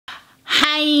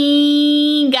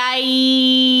Hi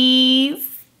guys.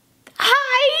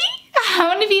 Hi. How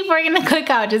many people are gonna click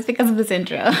out just because of this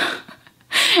intro?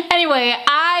 Anyway,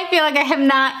 I feel like I have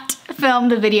not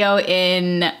filmed a video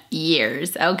in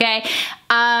years, okay?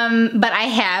 But I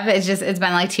have, it's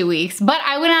been like 2 weeks. But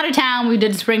I went out of town, we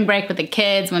did spring break with the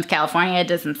kids, went to California,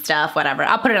 did some stuff, whatever.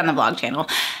 I'll put it on the vlog channel.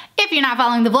 If you're not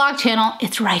following the vlog channel,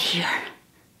 it's right here.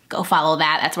 Go follow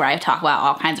that. That's where I talk about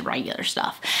all kinds of regular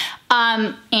stuff.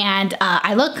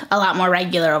 I look a lot more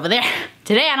regular over there.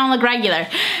 Today I don't look regular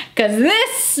because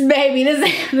this, baby,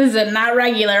 this is not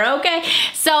regular, okay?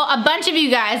 So a bunch of you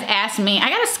guys asked me, I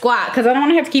gotta squat because I don't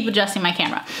want to have to keep adjusting my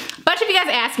camera. A bunch of you guys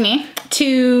asked me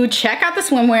to check out the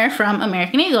swimwear from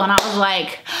American Eagle, and I was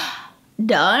like,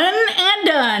 done and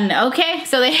done, okay?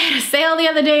 So they had a sale the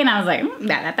other day and I was like,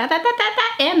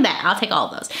 that, and that. I'll take all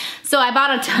of those. So I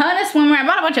bought a ton of swimwear. I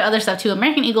bought a bunch of other stuff too.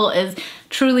 American Eagle is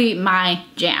truly my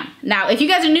jam. Now, if you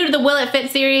guys are new to the Will It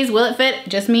Fit series, Will It Fit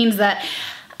just means that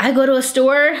I go to a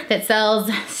store that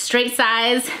sells straight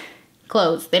size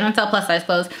clothes. They don't sell plus size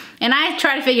clothes. And I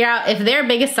try to figure out if their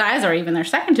biggest size or even their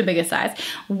second to biggest size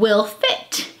will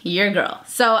fit your girl.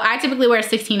 So I typically wear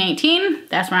 16, 18.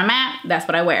 That's where I'm at. That's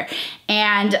what I wear.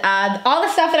 And all the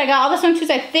stuff that I got, all the swimsuits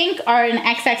I think are in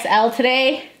XXL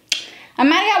today. I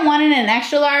might have got one in an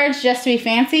extra large just to be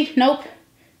fancy. Nope.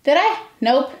 Did I?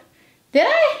 Nope. Did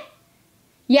I?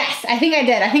 Yes, I think I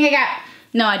did. I think I got,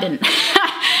 no I didn't.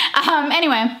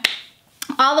 Anyway.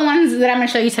 All the ones that I'm gonna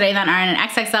show you today then are in an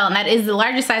XXL, and that is the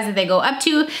largest size that they go up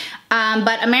to.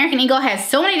 But American Eagle has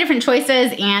so many different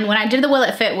choices, and when I did the Will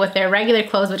It Fit with their regular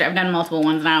clothes, which I've done multiple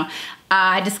ones now,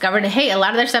 I discovered, hey, a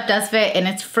lot of their stuff does fit, and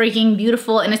it's freaking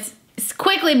beautiful, and it's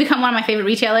quickly become one of my favorite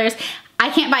retailers. I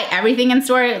can't buy everything in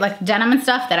store, like denim and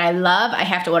stuff that I love. I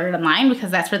have to order it online because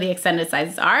that's where the extended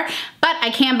sizes are. But I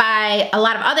can buy a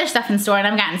lot of other stuff in store, and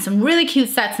I've gotten some really cute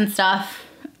sets and stuff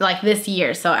like this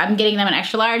year. So I'm getting them in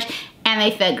extra large, and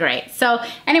they fit great. So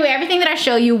anyway, everything that I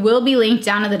show you will be linked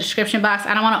down in the description box.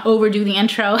 I don't want to overdo the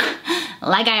intro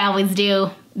like I always do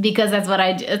because that's what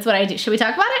I do. That's what I do. Should we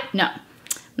talk about it? No.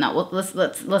 No, let's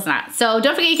not. So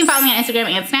don't forget you can follow me on Instagram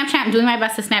and Snapchat. I'm doing my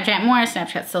best to Snapchat more.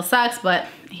 Snapchat still sucks, but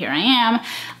here I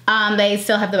am. They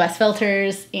still have the best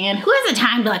filters, and who has the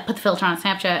time to like put the filter on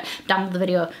Snapchat, download the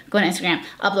video, go on Instagram,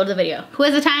 upload the video? Who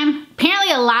has the time?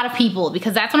 Apparently a lot of people,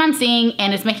 because that's what I'm seeing,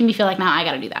 and it's making me feel like now I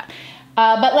gotta do that.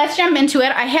 But let's jump into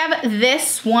it. I have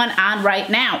this one on right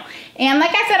now. And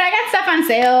like I said, I got stuff on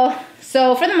sale.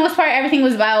 So for the most part, everything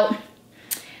was about,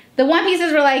 the one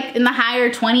pieces were like in the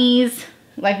higher 20s,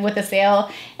 like with the sale.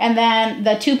 And then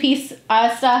the two-piece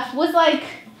stuff was like,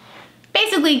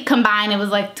 basically combined, it was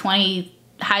like 20,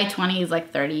 high 20s,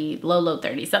 like 30, low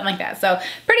 30s, something like that. So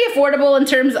pretty affordable in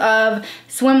terms of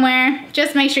swimwear.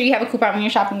 Just make sure you have a coupon when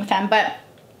you're shopping with them. But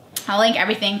I'll link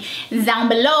everything down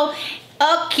below.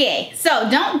 Okay, so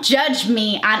don't judge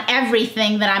me on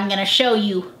everything that I'm gonna show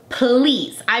you,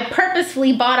 please. I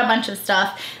purposefully bought a bunch of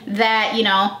stuff that, you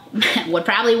know, would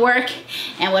probably work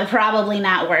and would probably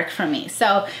not work for me.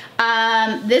 So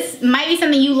this might be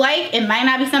something you like, it might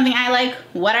not be something I like,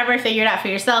 whatever, figure it out for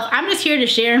yourself. I'm just here to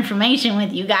share information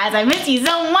with you guys. I miss you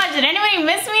so much. Did anybody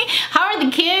miss me? How are the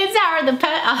kids? How are the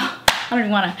pets? Oh, I don't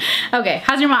even wanna. Okay,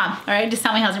 how's your mom? All right, just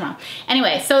tell me how's your mom.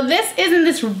 Anyway, so this is in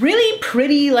this really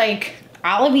pretty, like,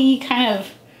 olivey kind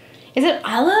of, is it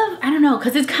olive? I don't know,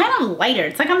 because it's kind of lighter.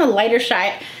 It's like on the lighter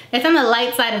side. It's on the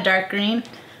light side of dark green.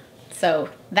 So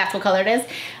that's what color it is.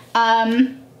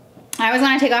 I always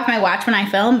want to take off my watch when I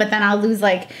film, but then I'll lose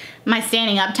like my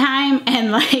standing up time,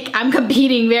 and like I'm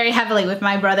competing very heavily with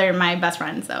my brother and my best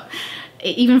friend. So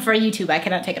even for YouTube, I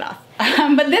cannot take it off.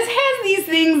 But this has these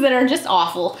things that are just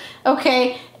awful.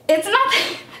 Okay, it's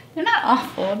not, they're not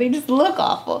awful. They just look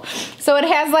awful. So it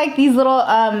has like these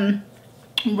little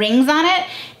rings on it,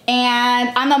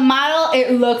 and on the model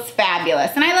it looks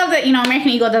fabulous. And I love that, you know, American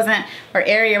Eagle doesn't, or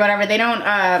Aerie or whatever, they don't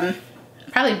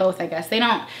probably both, I guess, they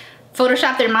don't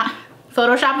Photoshop their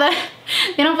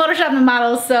they don't Photoshop the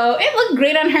models. So it looked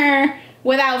great on her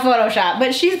without Photoshop,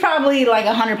 but she's probably like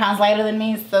 100 pounds lighter than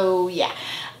me, so yeah.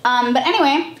 But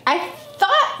anyway, I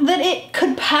thought that it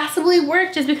could possibly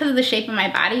work just because of the shape of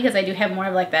my body, because I do have more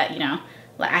of like that, you know,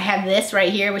 like I have this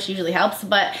right here, which usually helps,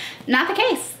 but not the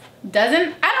case.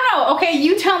 Doesn't, I don't know. Okay,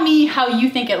 you tell me how you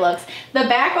think it looks. The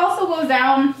back also goes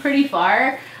down pretty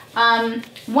far. One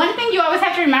thing you always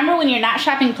have to remember when you're not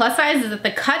shopping plus size is that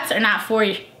the cuts are not for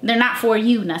you. They're not for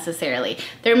you necessarily.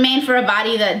 They're made for a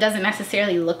body that doesn't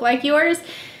necessarily look like yours.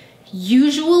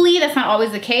 Usually, that's not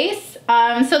always the case.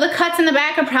 So the cuts in the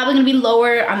back are probably gonna be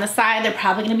lower. On the side, they're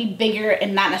probably gonna be bigger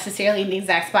and not necessarily in the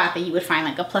exact spot that you would find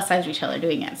like a plus size retailer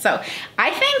doing it. So I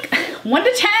think 1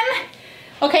 to 10,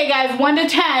 Okay guys, 1 to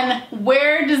 10,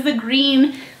 where does the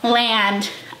green land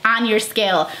on your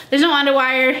scale? There's no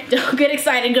underwire. Don't get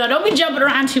excited, girl. Don't be jumping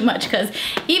around too much because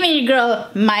even your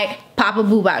girl might pop a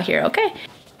boob out here, okay?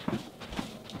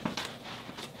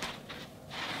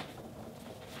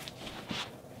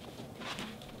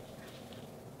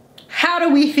 How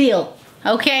do we feel?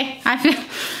 Okay, I feel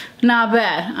not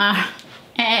bad.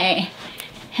 Hey.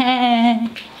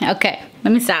 Okay,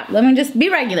 let me stop. Let me just be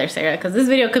regular, Sarah, because this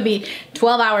video could be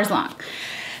 12 hours long.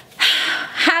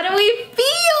 How do we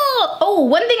feel? Oh,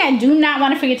 one thing I do not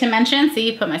want to forget to mention,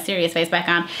 see, put my serious face back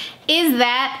on, is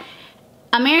that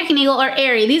American Eagle or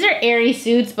Aerie, these are Aerie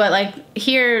suits, but like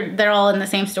here they're all in the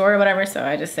same store or whatever, so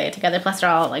I just say it together, plus they're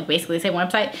all like basically the same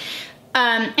website.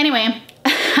 Anyway,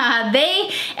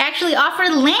 they actually offer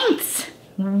lengths.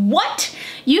 What?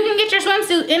 You can get your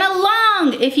swimsuit in a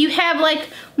long if you have like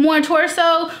more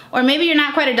torso, or maybe you're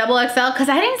not quite a double XL, because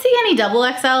I didn't see any double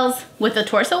XLs with the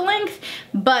torso length,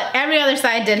 but every other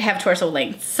side did have torso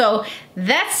length. So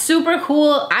that's super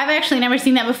cool. I've actually never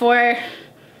seen that before.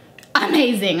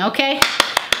 Amazing, okay?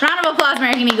 Round of applause,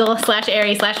 American Eagle /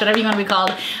 Aerie / whatever you want to be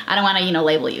called. I don't want to, you know,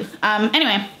 label you.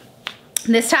 Anyway,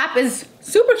 this top is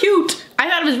super cute. I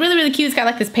thought it was really, really cute. It's got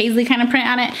like this paisley kind of print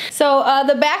on it. So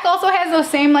the back also has those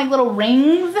same like little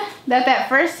rings that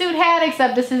first suit had,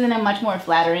 except this is in a much more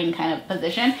flattering kind of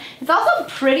position. It's also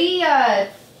pretty,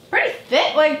 pretty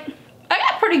thick. Like, I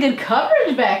got pretty good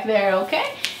coverage back there,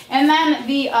 okay? And then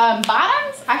the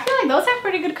bottoms, I feel like those have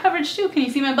pretty good coverage too. Can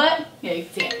you see my butt? Yeah, you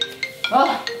can see it.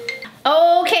 Oh.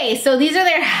 Okay, so these are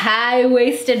their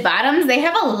high-waisted bottoms. They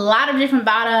have a lot of different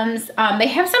bottoms. They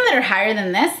have some that are higher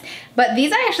than this, but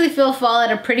these I actually feel fall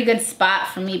at a pretty good spot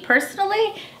for me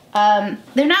personally.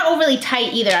 They're not overly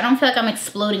tight either. I don't feel like I'm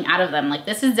exploding out of them. Like,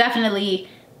 this is definitely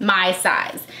my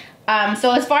size.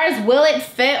 So as far as will it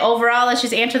fit overall, let's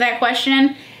just answer that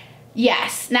question.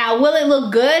 Yes. Now, will it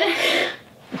look good?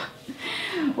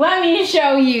 Let me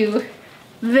show you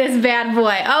this bad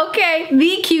boy. Okay,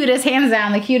 the cutest, hands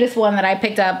down, the cutest one that I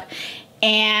picked up.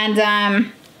 And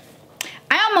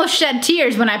I almost shed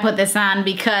tears when I put this on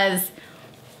because,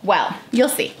 well, you'll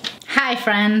see. Hi,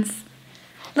 friends.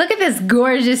 Look at this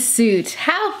gorgeous suit.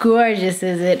 How gorgeous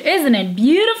is it? Isn't it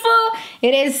beautiful?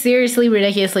 It is seriously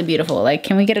ridiculously beautiful. Like,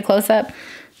 can we get a close-up?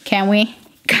 Can we?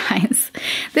 Guys,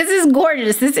 this is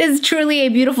gorgeous. This is truly a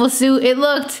beautiful suit. It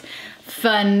looked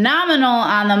phenomenal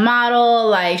on the model.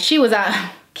 Like, she was out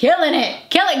killing it.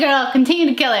 Kill it, girl. Continue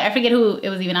to kill it. I forget who it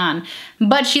was even on,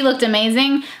 but she looked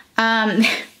amazing.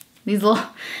 These little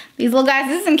guys,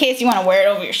 this is in case you want to wear it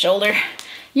over your shoulder,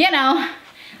 you know,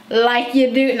 like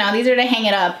you do. No, these are to hang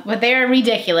it up, but they're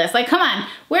ridiculous. Like, come on,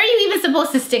 where are you even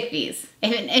supposed to stick these?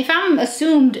 If I'm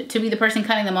assumed to be the person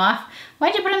cutting them off,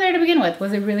 why'd you put them there to begin with?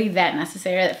 Was it really that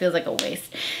necessary? That feels like a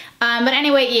waste. But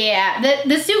anyway, yeah,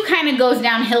 the suit kind of goes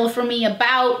downhill for me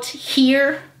about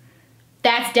here.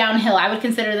 That's downhill. I would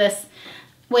consider this,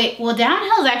 wait, well,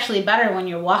 downhill is actually better when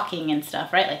you're walking and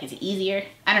stuff, right? Like, it's easier.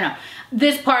 I don't know.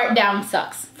 This part down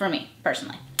sucks for me,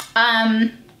 personally.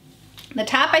 The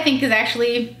top, I think, is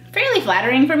actually fairly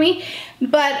flattering for me,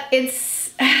 but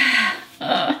it's,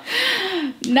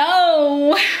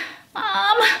 no,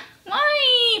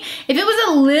 why? If it was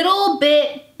a little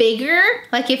bit bigger,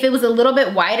 like if it was a little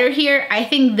bit wider here, I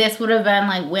think this would have been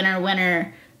like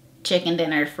winner chicken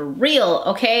dinner for real,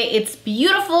 okay? It's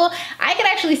beautiful. I could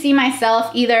actually see myself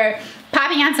either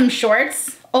popping on some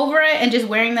shorts over it and just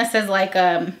wearing this as like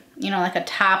a, you know, like a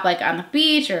top, like on the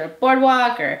beach or a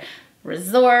boardwalk or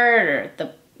resort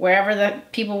or wherever the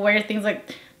people wear things,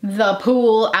 like the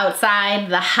pool, outside,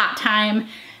 the hot time.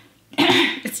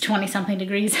 It's 20 something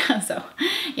degrees, so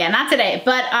yeah, not today,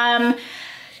 but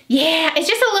yeah, it's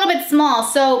just a little bit small.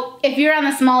 So if you're on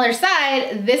the smaller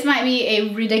side, this might be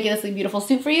a ridiculously beautiful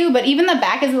suit for you, but even the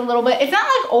back is a little bit, it's not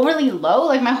like overly low,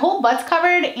 like my whole butt's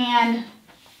covered and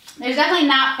there's definitely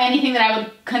not anything that I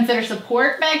would consider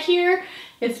support back here.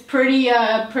 It's pretty,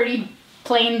 pretty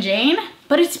plain Jane,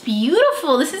 but it's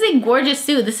beautiful. This is a gorgeous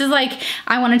suit. This is like,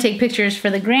 I want to take pictures for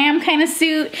the gram kind of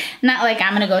suit, not like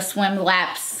I'm gonna go swim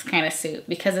laps kind of suit,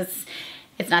 because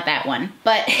it's not that one,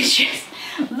 but it's just,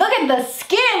 look at the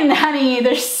skin, honey.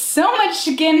 There's so much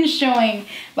skin showing,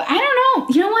 but I don't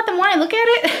know. You know what? The more I look at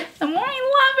it, the more I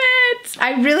love it.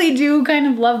 I really do kind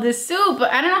of love this suit,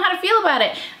 but I don't know how to feel about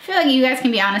it. I feel like you guys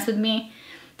can be honest with me.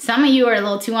 Some of you are a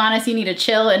little too honest. You need to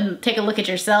chill and take a look at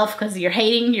yourself because you're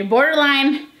hating. You're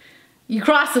borderline. You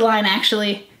cross the line,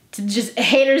 actually, to just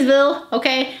hatersville,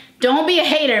 okay? Don't be a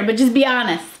hater, but just be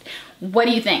honest. What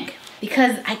do you think?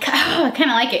 Because I kind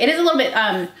of like it. It is a little bit,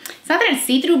 it's not that it's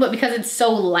see-through, but because it's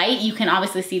so light, you can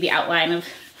obviously see the outline of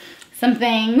some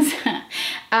things.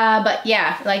 But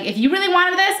yeah, like if you really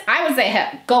wanted this, I would say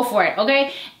heck, go for it,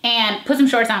 okay? And put some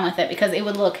shorts on with it because it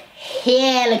would look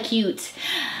hella cute.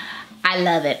 I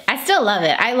love it. I still love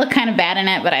it. I look kind of bad in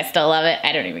it, but I still love it.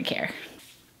 I don't even care.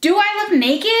 Do I look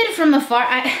naked from afar?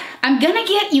 I'm gonna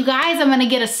get, you guys, I'm gonna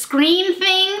get a screen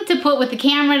thing to put with the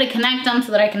camera to connect them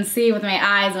so that I can see with my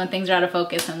eyes when things are out of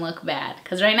focus and look bad.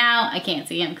 Because right now, I can't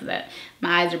see them because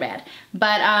my eyes are bad.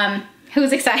 But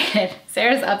who's excited?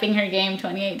 Sarah's upping her game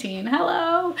 2018.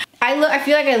 Hello. I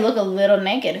feel like I look a little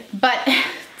naked, but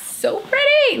so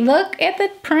pretty. Look at the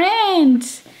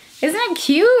print. Isn't it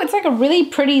cute? It's like a really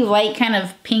pretty light kind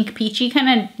of pink peachy kind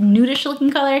of nudish looking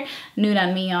color. Nude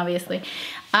on me, obviously.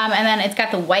 And then it's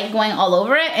got the white going all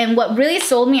over it. And what really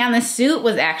sold me on this suit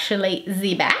was actually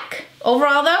the back.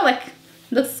 Overall though, like,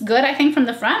 looks good, I think, from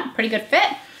the front. Pretty good fit.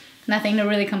 Nothing to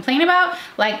really complain about.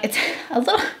 Like, it's a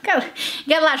little, got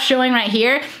a lot showing right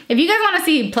here. If you guys want to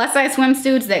see plus size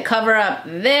swimsuits that cover up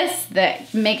this,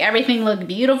 that make everything look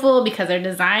beautiful because they're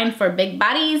designed for big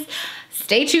bodies,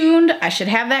 stay tuned. I should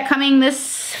have that coming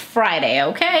this Friday,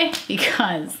 okay?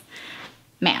 Because,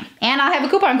 man. And I'll have a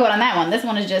coupon code on that one. This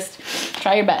one is just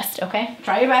try your best, okay?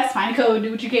 Try your best, find a code, do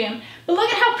what you can. But look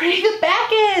at how pretty the back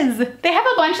is. They have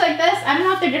a bunch like this. I don't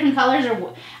know if they're different colors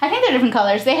or, I think they're different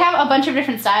colors. They have a bunch of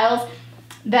different styles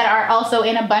that are also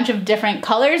in a bunch of different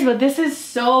colors, but this is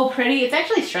so pretty. It's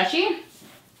actually stretchy.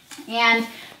 And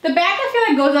the back, I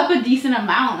feel like, goes up a decent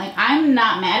amount. Like, I'm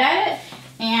not mad at it.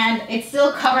 And it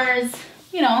still covers,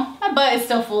 you know, my butt is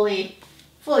still fully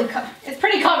covered. It's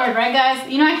pretty covered, right,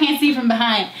 guys? You know, I can't see from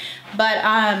behind. But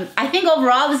I think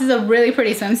overall, this is a really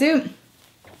pretty swimsuit.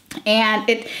 And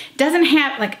it doesn't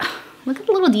have, like, look at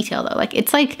the little detail, though. Like,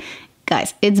 it's like,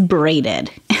 guys, it's braided.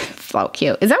 It's so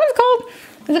cute. Is that what it's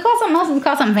called? Is it called something else? Is it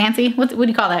called something fancy? What do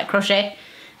you call that? Crochet?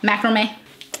 Macrame?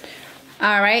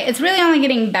 All right, it's really only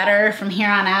getting better from here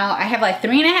on out. I have like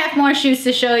 3.5 more shoots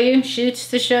to show you.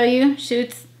 Shoots to show you.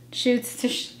 Shoots to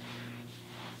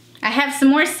I have some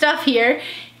more stuff here,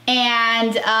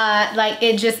 and like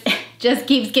it just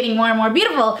keeps getting more and more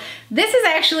beautiful. This is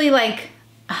actually like,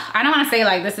 I don't want to say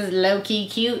like this is low-key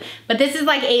cute, but this is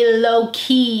like a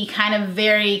low-key kind of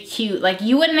very cute. Like,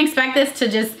 you wouldn't expect this to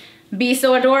just be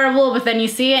so adorable, but then you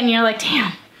see it and you're like,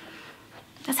 damn,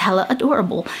 that's hella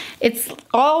adorable. It's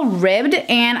all ribbed,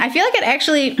 and I feel like it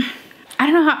actually, I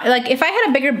don't know how, like if I had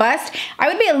a bigger bust, I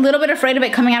would be a little bit afraid of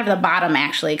it coming out of the bottom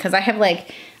actually, because I have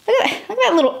like, look at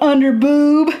that little under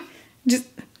boob. Just,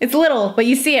 it's little, but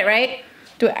you see it, right?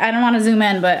 I don't want to zoom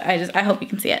in, but I hope you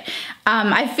can see it.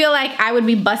 I feel like I would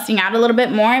be busting out a little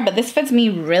bit more, but this fits me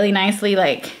really nicely,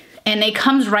 like, and it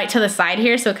comes right to the side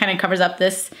here, so it kind of covers up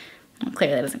this. Well,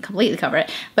 clearly it doesn't completely cover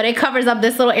it, but it covers up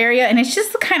this little area, and it's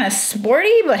just kind of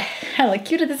sporty, but hella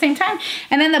cute at the same time.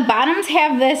 And then the bottoms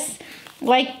have this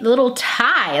like little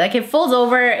tie, like it folds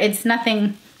over. It's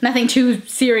nothing too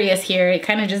serious here. It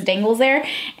kind of just dangles there,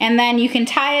 and then you can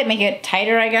tie it, make it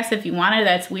tighter, I guess, if you wanted.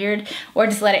 That's weird, or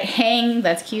just let it hang.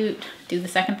 That's cute. Do the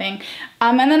second thing.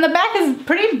 And then the back is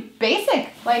pretty basic,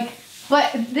 like,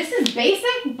 but this is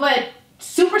basic, but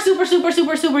super, super, super,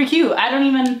 super, super cute. I don't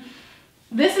even.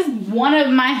 This is one of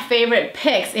my favorite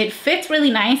picks. It fits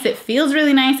really nice. It feels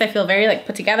really nice. I feel very like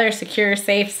put together, secure,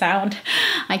 safe, sound.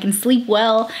 I can sleep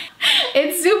well.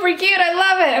 It's super cute. I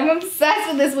love it. I'm obsessed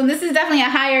with this one. This is definitely a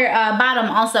higher bottom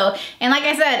also. And like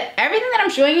I said, everything that I'm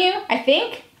showing you, I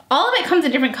think, all of it comes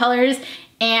in different colors.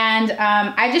 And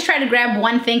I just try to grab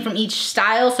one thing from each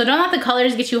style. So don't let the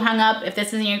colors get you hung up. If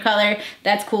this isn't your color,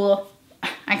 that's cool.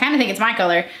 I kind of think it's my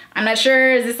color. I'm not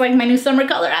sure, is this like my new summer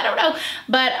color? I don't know.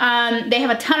 But they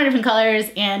have a ton of different colors,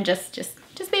 and just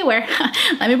be aware.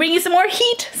 Let me bring you some more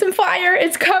heat, some fire.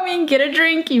 It's coming. Get a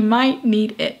drink. You might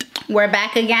need it. We're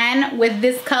back again with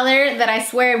this color that I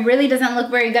swear really doesn't look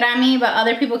very good on me, but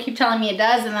other people keep telling me it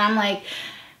does, and then I'm like,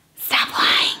 stop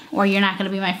lying, or you're not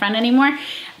gonna be my friend anymore.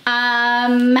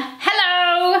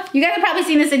 Hello! You guys have probably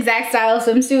seen this exact style of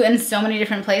swimsuit in so many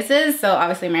different places. So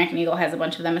obviously American Eagle has a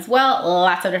bunch of them as well.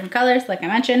 Lots of different colors, like I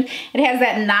mentioned. It has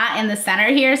that knot in the center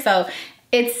here, so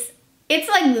it's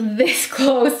like this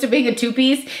close to being a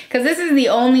two-piece, because this is the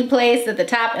only place that the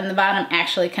top and the bottom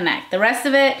actually connect. The rest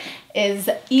of it is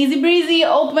easy breezy,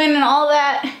 open and all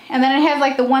that. And then it has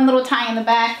like the one little tie in the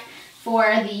back for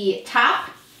the top.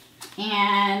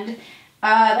 And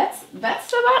That's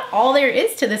about all there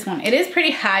is to this one. It is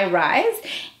pretty high rise,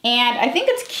 and I think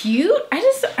it's cute. I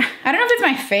don't know if it's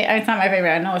my favorite. It's not my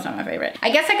favorite. I know it's not my favorite.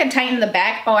 I guess I could tighten the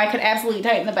back. Oh, I could absolutely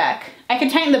tighten the back. I could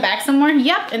tighten the back some more.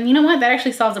 Yep, and you know what? That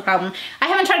actually solves the problem. I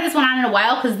haven't tried this one on in a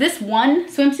while because this one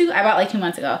swimsuit I bought like 2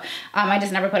 months ago. I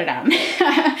just never put it on.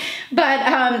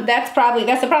 But that's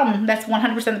the problem. That's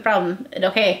 100% the problem.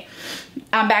 Okay,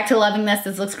 I'm back to loving this.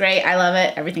 This looks great. I love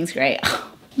it. Everything's great.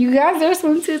 You guys, their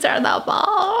swimsuits are the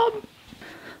bomb.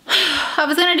 I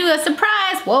was gonna do a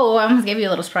surprise, whoa, I almost gave you a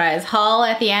little surprise haul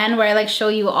at the end where I like show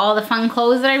you all the fun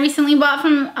clothes that I recently bought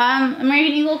from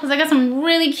American Eagle, because I got some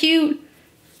really cute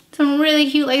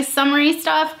like summery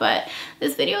stuff, but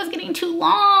this video is getting too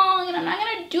long and I'm not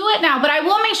gonna do it now, but I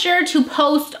will make sure to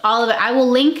post all of it. I will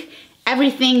link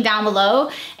everything down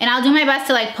below, and I'll do my best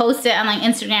to like post it on like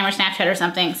Instagram or Snapchat or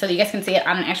something so that you guys can see it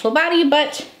on an actual body,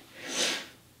 but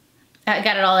I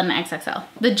got it all in an XXL.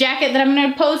 The jacket that I'm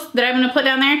gonna post, that I'm gonna put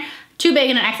down there, too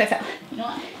big in an XXL. You know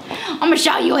what? I'm gonna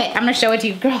show you it. I'm gonna show it to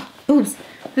you. Girl, boobs.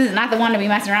 This is not the one to be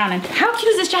messing around in. How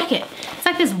cute is this jacket? It's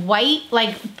like this white,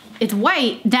 like, it's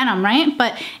white denim, right?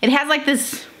 But it has like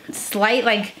this slight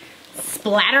like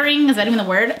splattering, is that even the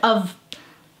word, of,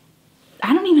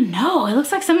 I don't even know. It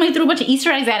looks like somebody threw a bunch of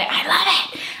Easter eggs at it. I love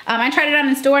it. I tried it on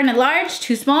in store in a large,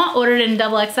 too small, ordered it in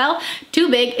XXL, too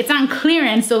big. It's on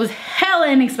clearance, so it was hella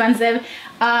inexpensive.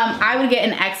 I would get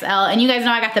an XL, and you guys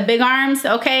know I got the big arms,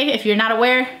 okay? If you're not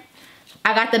aware,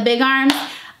 I got the big arms.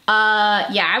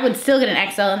 Yeah, I would still get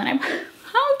an XL, and then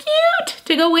how cute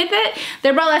to go with it.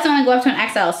 Their bralettes only go up to an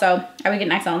XL, so I would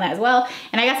get an XL on that as well.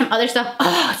 And I got some other stuff.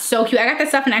 Oh, so cute. I got this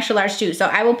stuff in extra large too, so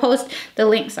I will post the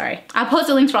link, sorry. I'll post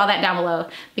the links for all that down below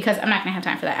because I'm not gonna have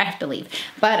time for that. I have to leave.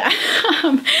 But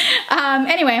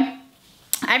anyway,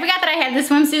 I forgot that I had this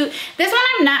swimsuit. This one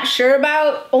I'm not sure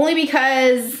about, only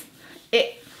because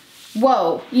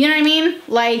whoa, you know what I mean?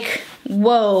 Like,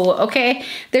 whoa, okay?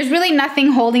 There's really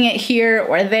nothing holding it here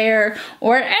or there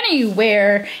or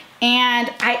anywhere.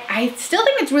 And I still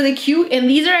think it's really cute, and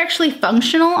these are actually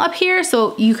functional up here,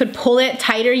 so you could pull it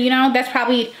tighter, you know? That's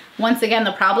probably, once again,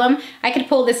 the problem. I could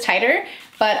pull this tighter,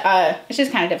 but it's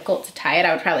just kind of difficult to tie it.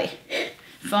 I would probably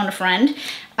phone a friend.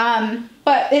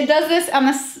 But it does this on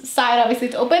the side, obviously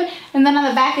it's open, and then on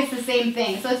the back it's the same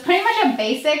thing. So it's pretty much a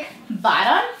basic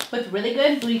bottom with really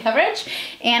good booty coverage,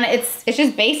 and it's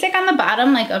just basic on the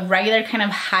bottom, like a regular kind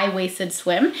of high-waisted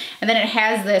swim, and then it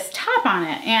has this top on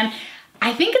it. And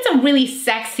I think it's a really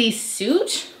sexy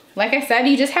suit. Like I said,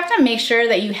 you just have to make sure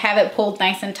that you have it pulled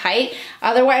nice and tight.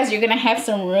 Otherwise, you're gonna have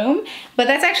some room. But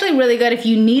that's actually really good if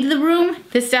you need the room.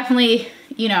 This definitely,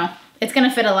 you know, it's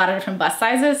gonna fit a lot of different bust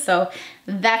sizes, so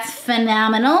that's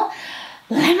phenomenal.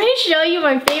 Let me show you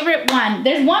my favorite one.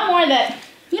 There's one more that,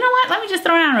 you know what? Let me just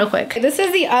throw it on real quick. This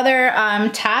is the other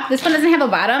top. This one doesn't have a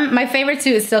bottom. My favorite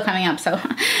suit is still coming up, so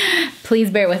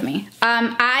please bear with me.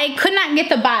 I could not get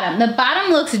the bottom. The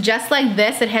bottom looks just like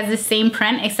this. It has the same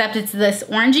print, except it's this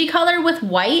orangey color with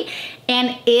white,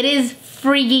 and it is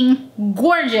freaking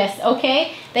gorgeous,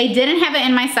 okay? They didn't have it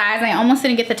in my size. I almost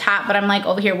didn't get the top, but I'm like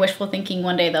over here wishful thinking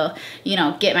one day they'll, you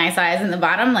know, get my size in the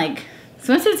bottom. Like,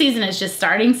 swimsuit season is just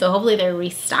starting, so hopefully they're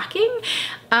restocking.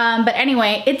 But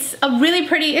anyway, it's a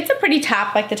pretty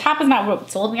top. Like, the top is not what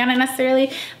sold me on it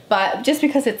necessarily, but just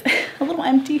because it's a little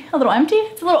empty, it's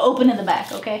a little open in the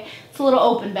back, okay? It's a little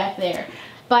open back there.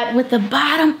 But with the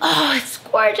bottom, oh, it's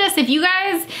gorgeous. If you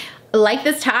guys like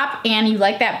this top and you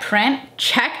like that print,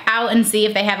 check out and see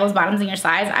if they have those bottoms in your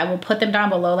size. I will put them down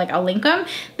below, like I'll link them.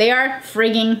 They are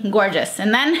friggin' gorgeous.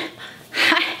 And then,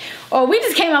 oh, we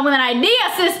just came up with an idea,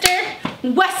 sister.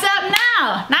 What's up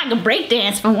now? Not gonna break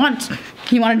dance for once.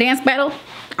 You want a dance battle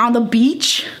on the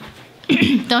beach?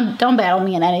 Don't battle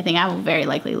me in anything. I will very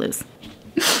likely lose.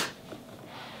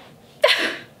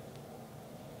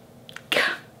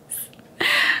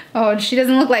 Oh, she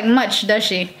doesn't look like much, does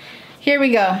she? Here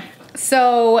we go.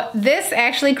 So this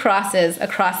actually crosses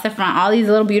across the front. All these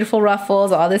little beautiful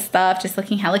ruffles, all this stuff, just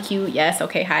looking hella cute. Yes,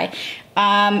 okay, hi.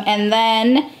 And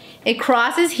then it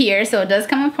crosses here, so it does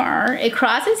come apart. It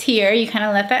crosses here. You kind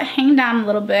of let that hang down a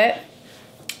little bit.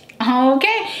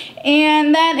 Okay,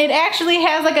 and then it actually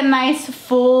has like a nice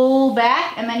full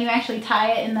back, and then you actually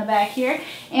tie it in the back here.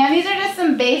 And these are just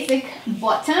some basic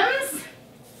bottoms.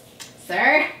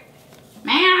 Sir,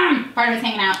 ma'am, part of it's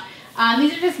hanging out.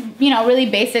 These are just, you know, really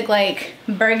basic, like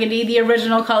burgundy, the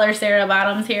original color Sarah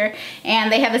bottoms here.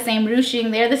 And they have the same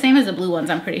ruching. They're the same as the blue ones,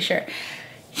 I'm pretty sure.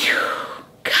 Whew,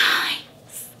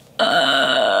 guys.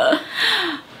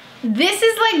 This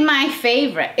is like my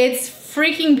favorite. It's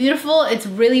freaking beautiful. It's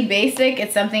really basic.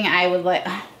 It's something I would like.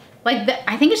 Like,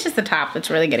 I think it's just the top that's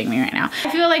really getting me right now. I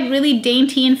feel like really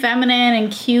dainty and feminine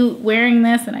and cute wearing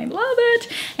this, and I love it.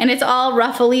 And it's all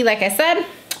ruffly, like I said,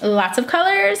 lots of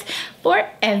colors for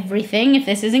everything. If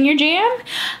this isn't your jam,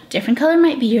 different color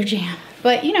might be your jam.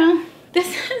 But you know,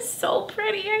 this is so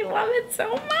pretty. I love it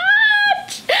so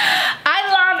much.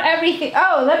 I love everything.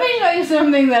 Oh, let me show you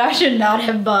something that I should not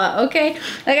have bought, okay?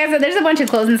 Like I said, there's a bunch of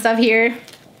clothes and stuff here.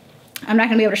 I'm not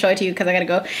gonna be able to show it to you because I gotta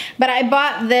go. But I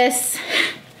bought this,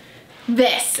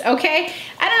 okay?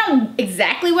 I don't know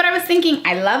exactly what I was thinking.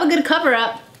 I love a good cover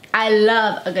up. I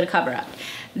love a good cover up.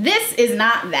 This is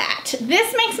not that.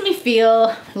 This makes me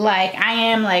feel like I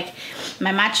am like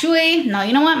my machui. No,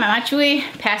 you know what? My machui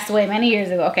passed away many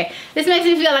years ago, okay? This makes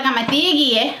me feel like I'm a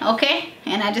tigre, okay?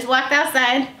 And I just walked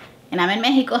outside and I'm in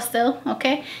Mexico still,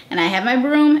 okay? And I have my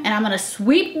broom and I'm gonna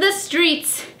sweep the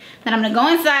streets. Then I'm gonna go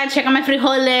inside, check on my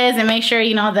frijoles and make sure,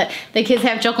 you know, that the kids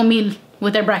have chocomil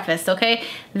with their breakfast, okay?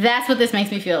 That's what this makes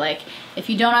me feel like. If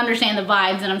you don't understand the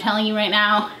vibes, and I'm telling you right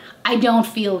now, I don't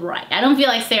feel right. I don't feel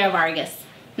like Sarah Vargas.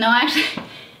 No, actually,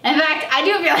 in fact, I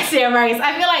do feel like Sarah Vargas.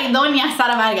 I feel like Doña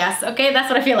Sarah Vargas, okay? That's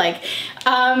what I feel like.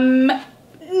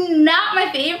 Not my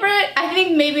favorite. I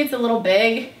think maybe it's a little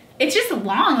big. It's just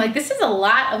long. Like, this is a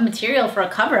lot of material for a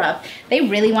cover up. They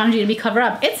really wanted you to be covered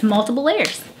up. It's multiple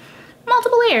layers.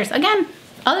 Multiple layers. Again,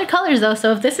 other colors though,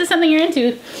 so if this is something you're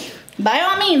into, by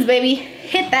all means, baby,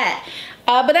 hit that.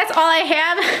 But that's all I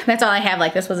have. That's all I have.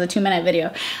 Like, this was a 2-minute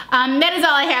video. That is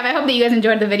all I have. I hope that you guys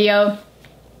enjoyed the video.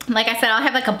 Like I said, I'll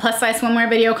have like a plus size swimwear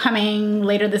video coming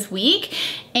later this week.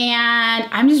 And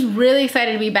I'm just really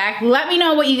excited to be back. Let me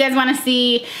know what you guys want to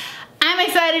see. I'm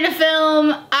excited to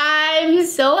film. I'm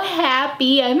so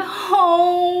happy I'm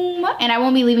home. And I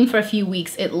won't be leaving for a few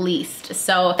weeks at least.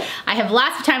 So I have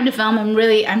lots of time to film.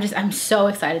 I'm so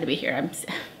excited to be here.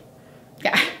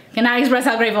 Yeah, cannot express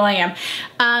how grateful I am.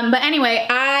 But anyway,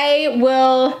 I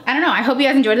don't know, I hope you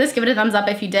guys enjoyed this. Give it a thumbs up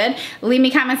if you did. Leave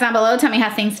me comments down below. Tell me how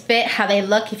things fit, how they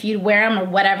look, if you'd wear them or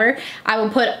whatever. I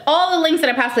will put all the links that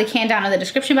I possibly can down in the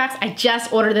description box. I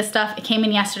just ordered this stuff. It came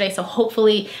in yesterday, so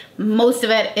hopefully most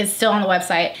of it is still on the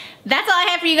website. That's all I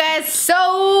have for you guys. So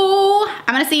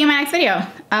I'm gonna see you in my next video.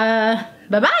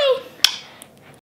 Bye-bye.